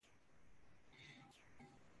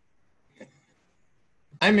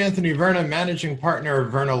I'm Anthony Verna, managing partner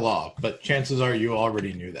of Verna Law, but chances are you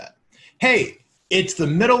already knew that. Hey, it's the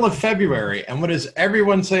middle of February, and what does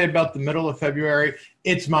everyone say about the middle of February?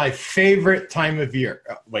 It's my favorite time of year.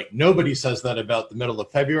 Wait, nobody says that about the middle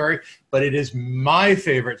of February, but it is my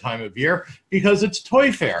favorite time of year because it's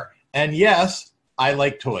Toy Fair. And yes, I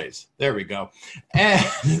like toys. There we go.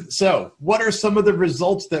 And so, what are some of the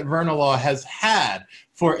results that Verna Law has had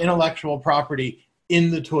for intellectual property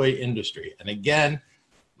in the toy industry? And again,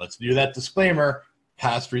 let's do that disclaimer.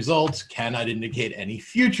 Past results cannot indicate any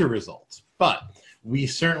future results, but we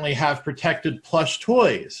certainly have protected plush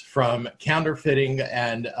toys from counterfeiting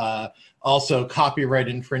and also copyright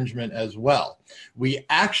infringement as well. We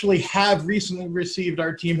actually have recently received,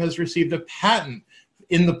 our team has received a patent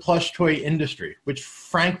in the plush toy industry, which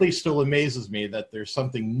frankly still amazes me that there's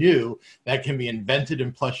something new that can be invented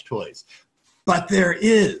in plush toys. But there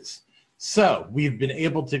is. So we've been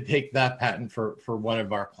able to take that patent for one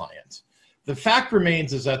of our clients. The fact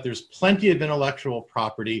remains is that there's plenty of intellectual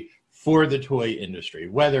property for the toy industry,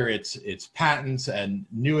 whether it's patents and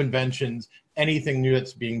new inventions, anything new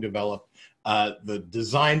that's being developed. The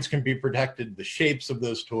designs can be protected, the shapes of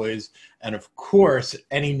those toys, and of course,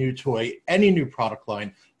 any new toy, any new product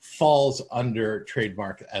line falls under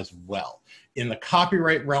trademark as well. In the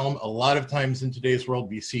copyright realm, a lot of times in today's world,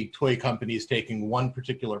 we see toy companies taking one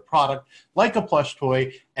particular product, like a plush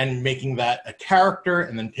toy, and making that a character,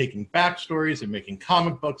 and then taking backstories and making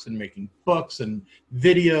comic books and making books and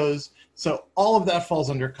videos. So all of that falls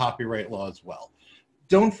under copyright law as well.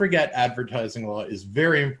 Don't forget, advertising law is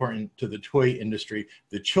very important to the toy industry.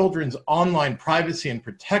 The Children's Online Privacy and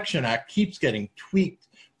Protection Act keeps getting tweaked.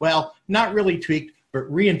 Well, not really tweaked, but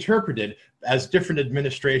reinterpreted as different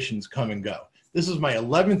administrations come and go. This is my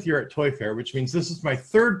 11th year at Toy Fair, which means this is my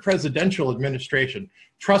third presidential administration.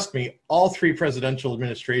 Trust me, all three presidential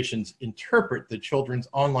administrations interpret the Children's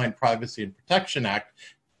Online Privacy and Protection Act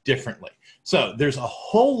differently. So there's a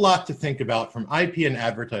whole lot to think about from IP and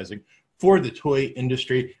advertising for the toy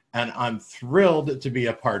industry, and I'm thrilled to be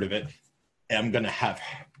a part of it. I'm going to have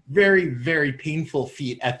very, very painful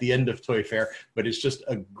feet at the end of Toy Fair, but it's just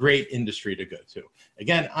a great industry to go to.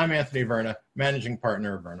 Again, I'm Anthony Verna, managing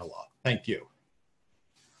partner of Verna Law. Thank you.